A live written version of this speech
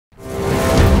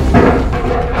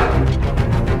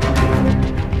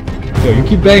Yo, you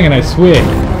keep banging, I swear.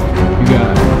 You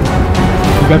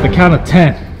got the count of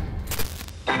 10.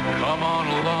 Come on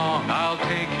along, I'll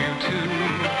take you to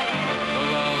the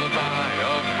lullaby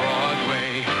of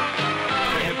Broadway.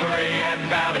 Hickory and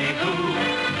Ballyhoo,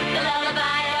 The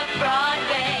lullaby of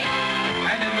Broadway.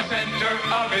 and in the center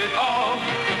of it all,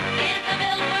 Is the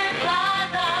Milford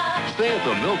Plaza. Stay at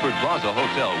the Milford Plaza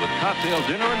Hotel with cocktail,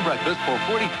 dinner, and breakfast for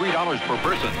 $43 per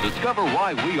person. Discover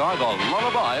why we are the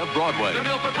lullaby of Broadway. the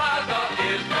Milford Plaza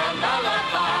is the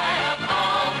lullaby of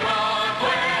all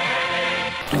Broadway.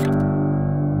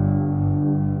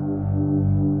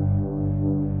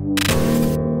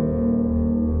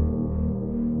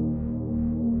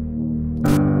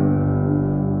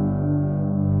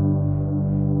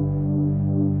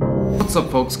 What's up,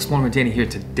 folks? Exploring with Danny here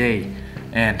today,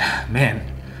 and man,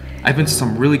 I've been to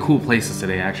some really cool places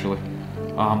today. Actually,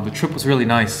 the trip was really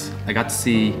nice. I got to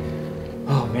see,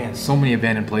 oh man, so many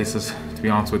abandoned places. To be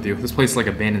honest with you, this place is like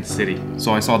abandoned city.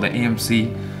 So I saw the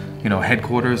AMC,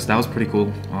 headquarters. That was pretty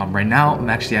cool. Right now, I'm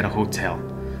actually at a hotel.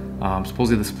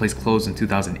 Supposedly this place closed in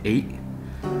 2008,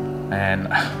 and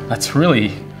that's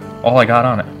really all I got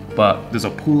on it. But there's a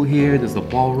pool here. There's the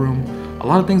ballroom. A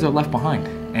lot of things are left behind,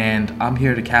 and I'm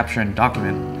here to capture and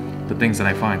document the things that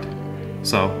I find.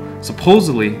 So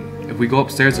supposedly, if we go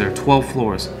upstairs, there are 12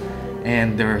 floors,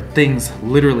 and there are things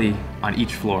literally on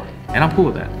each floor, and I'm cool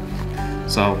with that.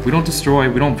 So we don't destroy,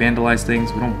 we don't vandalize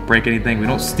things, we don't break anything, we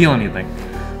don't steal anything.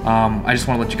 I just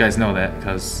want to let you guys know that,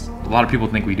 because a lot of people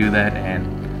think we do that,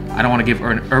 and I don't want to give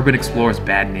urban explorers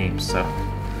bad names. So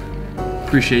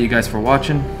appreciate you guys for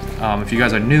watching. If you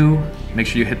guys are new, make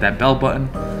sure you hit that bell button.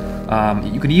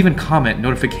 You can even comment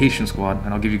Notification Squad,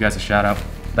 and I'll give you guys a shout out.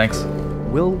 Thanks.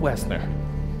 Will Westner.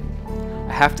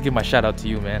 I have to give my shout out to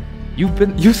you, man.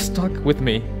 You stuck with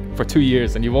me for 2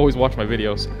 years, and you've always watched my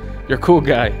videos. You're a cool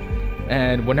guy.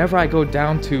 And whenever I go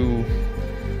down to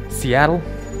Seattle,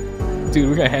 dude,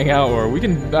 we're gonna hang out, or we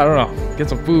can, I don't know, get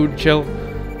some food, chill.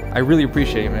 I really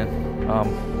appreciate it, man.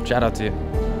 Shout out to you.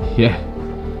 Yeah.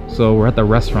 So we're at the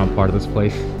restaurant part of this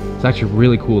place. It's actually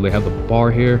really cool. They have the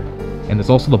bar here, and there's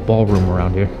also the ballroom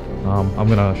around here. I'm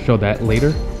gonna show that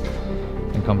later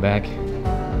and come back.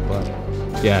 But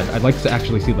yeah, I'd like to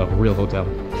actually see the real hotel,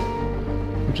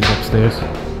 which is upstairs.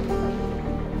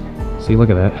 See, look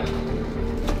at that.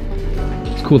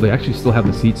 It's cool. They actually still have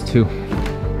the seats too.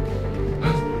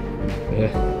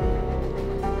 Yeah.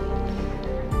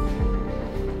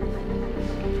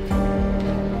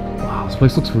 Wow, this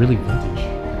place looks really vintage.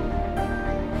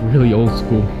 Really old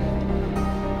school.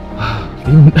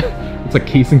 It's a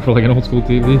casing for like an old school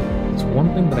TV. It's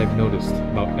one thing that I've noticed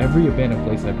about every abandoned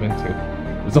place I've been to.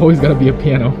 There's always gotta be a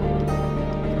piano.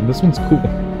 And this one's cool.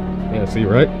 Yeah, see,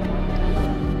 right?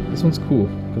 This one's cool,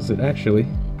 because it actually...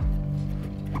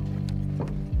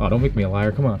 Oh, don't make me a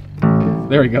liar, come on.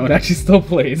 There we go, it actually still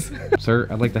plays. Sir,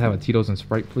 I'd like to have a Tito's and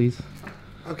Sprite, please.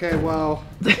 Okay, well,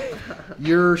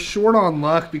 you're short on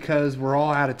luck because we're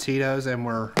all out of Tito's and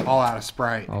we're all out of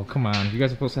Sprite. Oh, come on. You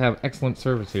guys are supposed to have excellent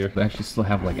service here. They actually still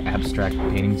have like abstract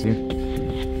paintings here.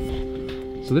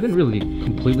 So they didn't really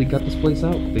completely gut this place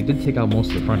out. They did take out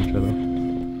most of the furniture though.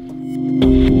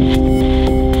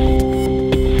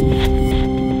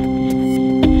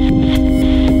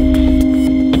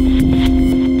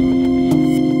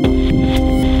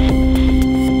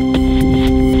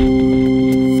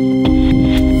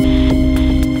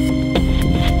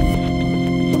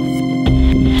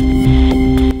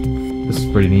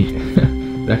 Pretty neat.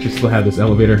 They actually still have this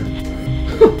elevator.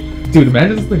 Dude,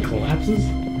 imagine this thing collapses.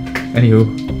 Anywho,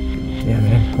 yeah,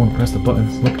 man, I want to press the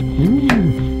buttons. Look,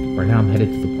 ooh. Right now I'm headed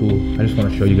to the pool. I just want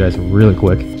to show you guys really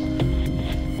quick.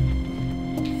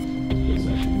 It's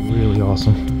actually really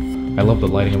awesome. I love the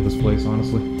lighting of this place,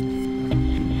 honestly.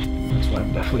 That's why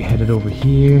I'm definitely headed over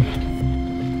here.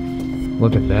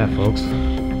 Look at that, folks.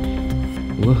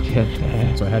 Look at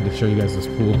that. So I had to show you guys this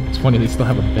pool. It's funny, they still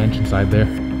have a bench inside there.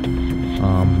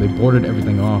 They boarded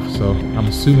everything off, so I'm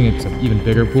assuming it's an even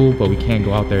bigger pool, but we can't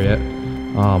go out there yet.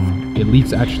 It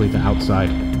leads actually to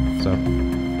outside, so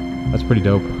that's pretty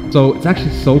dope. So it's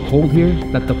actually so cold here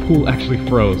that the pool actually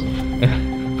froze.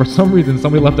 And for some reason,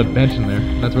 somebody left a bench in there.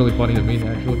 That's really funny to me,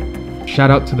 actually.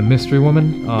 Shout out to the mystery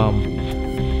woman.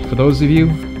 For those of you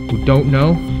who don't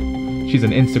know, she's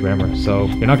an Instagrammer, so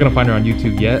you're not gonna find her on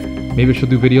YouTube yet. Maybe she'll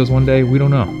do videos one day, we don't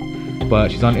know.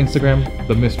 But she's on Instagram,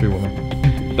 the mystery woman.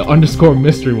 The _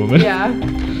 mystery woman. Yeah.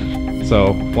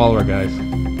 So follow her, guys.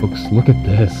 Folks, look at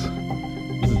this.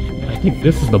 I think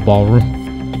this is the ballroom.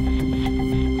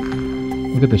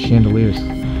 Look at the chandeliers.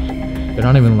 They're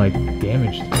not even like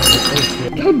damaged.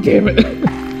 God damn it.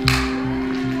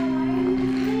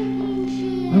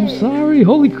 I'm sorry.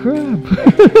 Holy crap.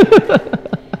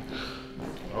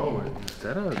 Oh, is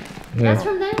that a... Yeah. That's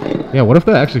from them. Yeah, what if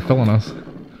that actually fell on us?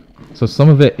 So some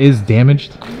of it is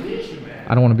damaged.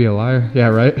 I don't want to be a liar. Yeah,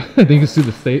 right? I think you can sue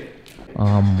the state.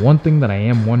 One thing that I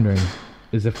am wondering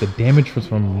is if the damage was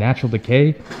from natural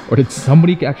decay, or did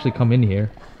somebody actually come in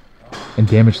here and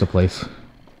damage the place?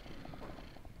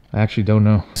 I actually don't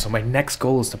know. So my next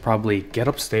goal is to probably get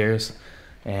upstairs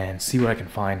and see what I can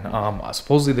find.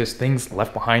 Supposedly there's things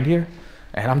left behind here,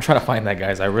 and I'm trying to find that,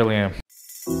 guys. I really am.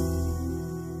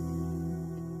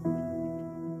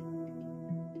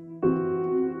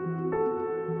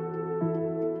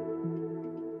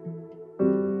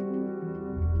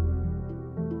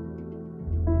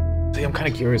 See, I'm kind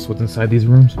of curious what's inside these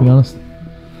rooms, to be honest.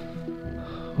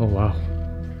 Oh, wow.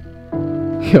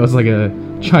 Yeah, it's like a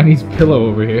Chinese pillow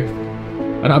over here.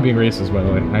 I'm not being racist, by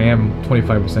the way. I am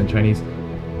 25% Chinese.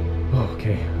 Oh,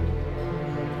 okay.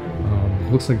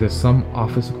 Looks like there's some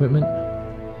office equipment.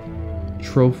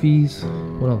 Trophies.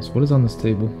 What else? What is on this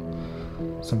table?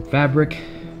 Some fabric.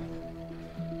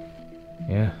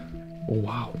 Yeah. Oh,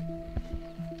 wow.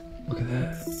 Look at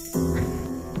that.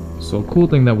 So a cool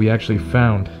thing that we actually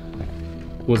found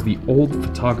was the old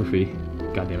photography.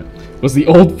 God damn it. Was the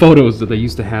old photos that they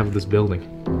used to have of this building.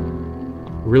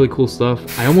 Really cool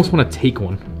stuff. I almost want to take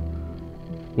one.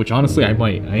 Which honestly I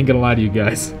might. I ain't gonna lie to you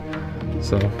guys.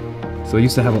 So they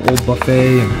used to have an old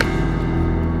buffet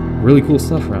and really cool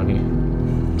stuff around here.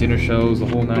 Dinner shows, the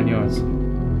whole 9 yards.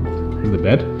 Is the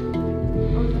bed?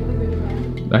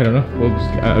 I don't know.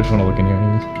 I just want to look in here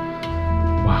anyways.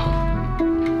 Wow.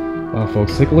 Wow,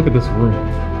 folks, take a look at this room.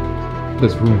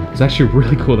 This room. It's actually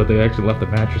really cool that they actually left the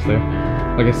mattress there.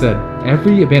 Like I said,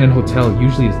 every abandoned hotel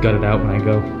usually is gutted out when I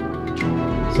go.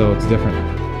 So it's different.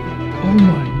 Oh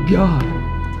my god.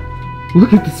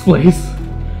 Look at this place.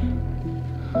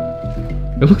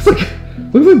 It looks like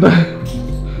that.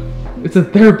 It's a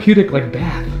therapeutic like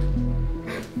bath.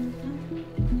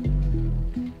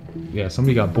 Yeah,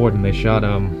 somebody got bored and they shot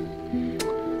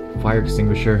fire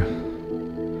extinguisher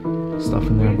stuff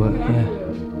in there, but yeah.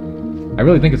 I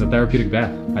really think it's a therapeutic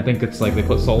bath. I think it's like they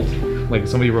put salt. Like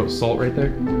somebody wrote salt right there.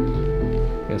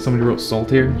 Yeah, somebody wrote salt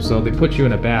here. So they put you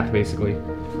in a bath basically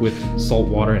with salt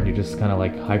water and you just kind of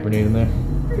like hibernate in there.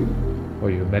 Or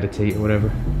you meditate or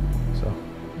whatever. So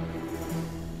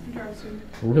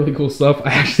really cool stuff. I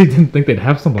actually didn't think they'd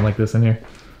have something like this in here.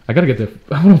 I gotta get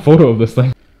I want a photo of this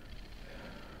thing.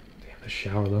 Damn, the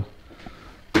shower though.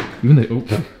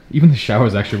 Even the shower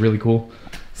is actually really cool.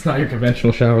 It's not your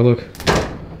conventional shower look.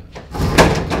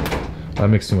 That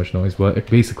makes too much noise, but it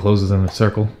basically closes in a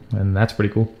circle, and that's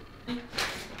pretty cool. We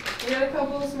got a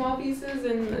couple of small pieces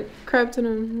and crept in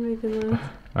them, making those.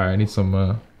 Alright, I need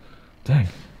some, dang.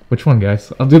 Which one,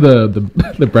 guys? I'll do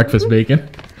the breakfast bacon.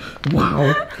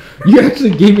 Wow. You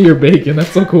actually gave me your bacon.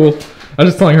 That's so cool. I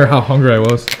was just telling her how hungry I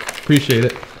was. Appreciate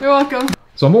it. You're welcome.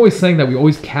 So I'm always saying that we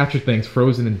always capture things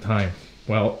frozen in time.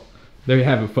 Well, there you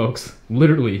have it, folks.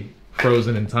 Literally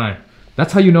frozen in time.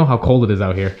 That's how you know how cold it is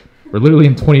out here. We're literally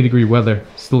in 20-degree weather,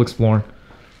 still exploring.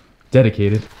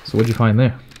 Dedicated. So what'd you find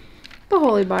there? The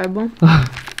Holy Bible.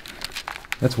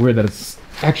 That's weird that it's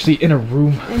actually in a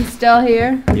room. And still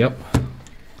here. Yep.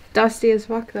 Dusty as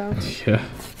fuck though. Yeah.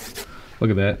 Look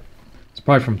at that. It's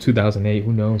probably from 2008,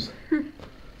 who knows.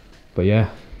 But yeah.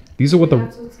 These are what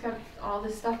That's what's kept all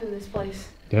this stuff in this place.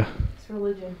 Yeah. It's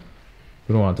religion.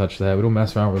 We don't want to touch that. We don't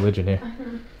mess around with religion here.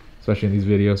 Especially in these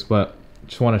videos. But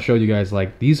just want to show you guys,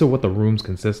 like, these are what the rooms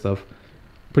consist of.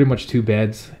 Pretty much 2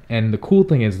 beds. And the cool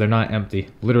thing is they're not empty.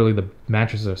 Literally the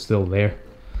mattresses are still there.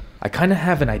 I kind of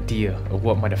have an idea of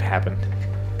what might have happened.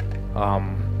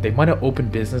 They might have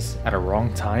opened business at a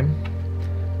wrong time.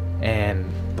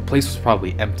 And the place was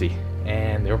probably empty.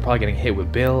 And they were probably getting hit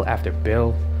with bill after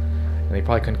bill. And they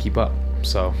probably couldn't keep up.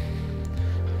 So,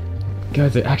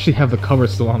 guys, they actually have the cover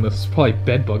still on this. There's probably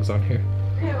bed bugs on here.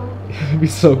 Ew. It'd be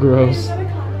so gross. Is that a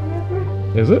condom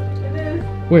wrapper? Is it? It is.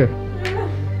 Where?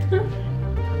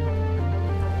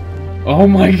 Oh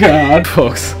my god,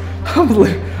 folks. I'm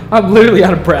literally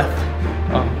out of breath.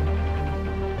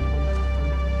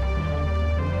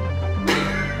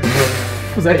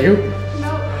 Was that you?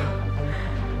 No.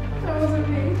 That wasn't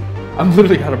me. I'm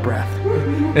literally out of breath.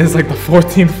 And it's like the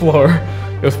 14th floor.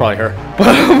 It was probably her.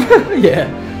 But yeah.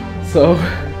 So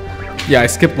yeah, I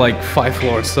skipped like 5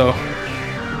 floors. So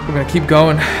we're gonna keep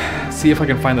going. See if I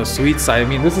can find those suites. I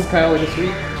mean, this is kind of like a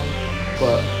suite,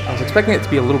 but I was expecting it to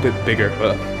be a little bit bigger.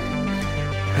 But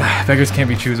beggars can't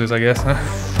be choosers, I guess. Huh?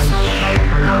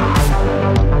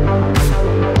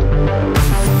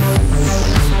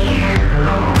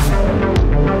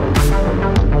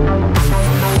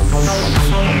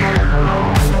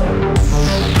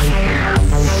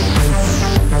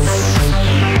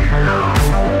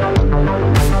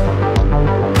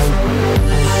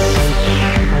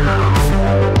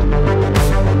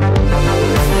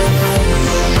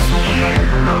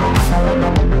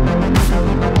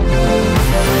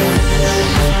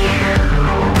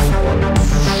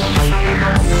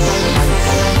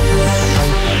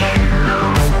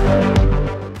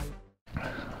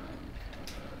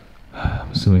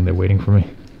 for me.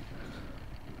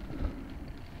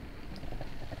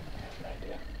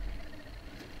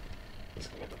 Let's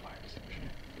go get the fire extinguisher.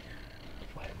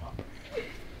 Light him up.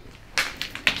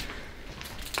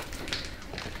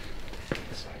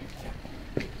 This way. Yeah.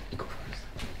 Go first.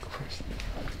 Go first.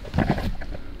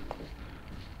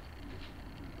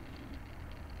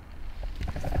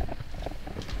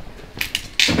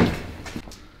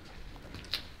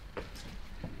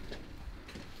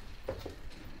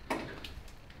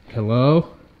 Hello?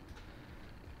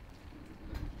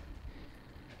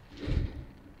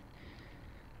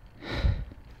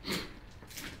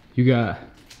 You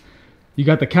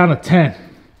got the count of 10.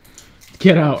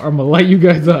 Get out or I'm gonna light you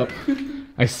guys up.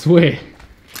 I swear.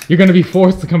 You're gonna be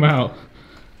forced to come out.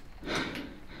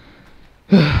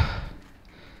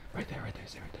 Right there,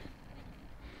 stay right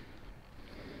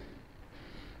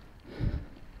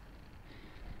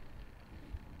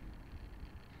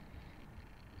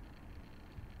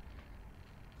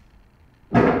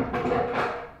there.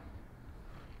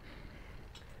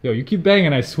 Yo, you keep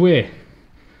banging, I swear.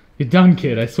 You're done,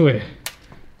 kid, I swear.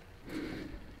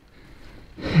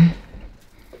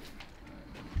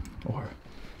 Or,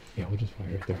 yeah, we'll just fire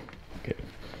right there. Okay.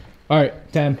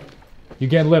 Alright, 10. You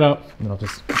get lit up. And then I'll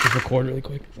just record really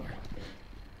quick. Sorry.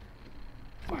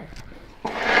 Fire.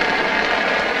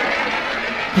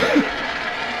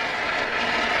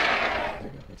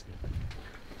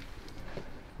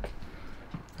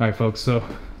 Alright, folks, so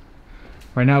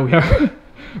right now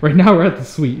we're at the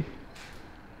suite.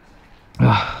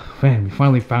 Ah, man, we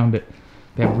finally found it.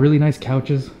 They have really nice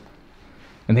couches,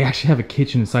 and they actually have a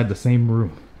kitchen inside the same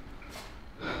room.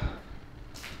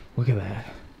 Look at that.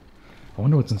 I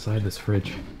wonder what's inside this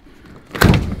fridge.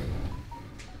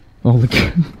 Oh, look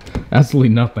at absolutely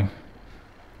nothing.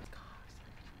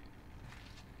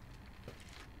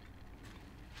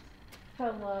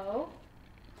 Hello?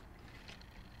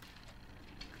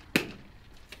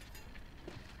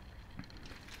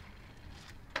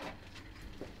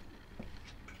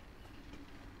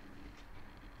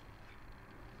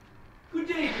 Who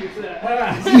did you say?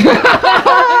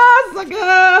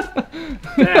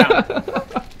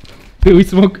 Dude,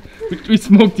 we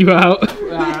smoked you out.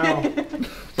 Wow.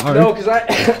 Sorry. No, because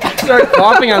I started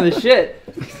coughing on the shit.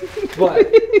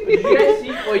 But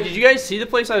did you guys see the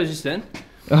place I was just in?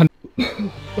 I'm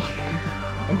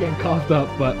getting coughed up,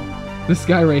 but this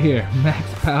guy right here, Max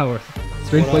Power.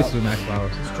 Strange places with Max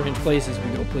Powers. Strange places,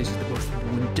 we go places to go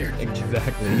from dirt.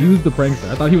 Exactly. He used the prankster.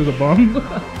 I thought he was a bum.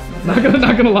 not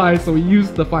gonna lie. So we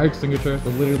used the fire extinguisher to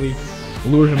literally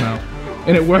lure him out,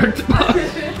 and it worked.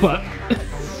 But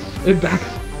it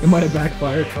might have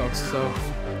backfired, folks. So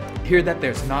hear that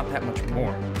there's not that much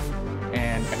more,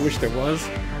 and I wish there was,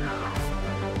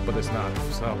 but there's not.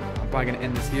 So I'm probably gonna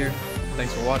end this here.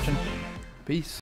 Thanks for watching. Peace.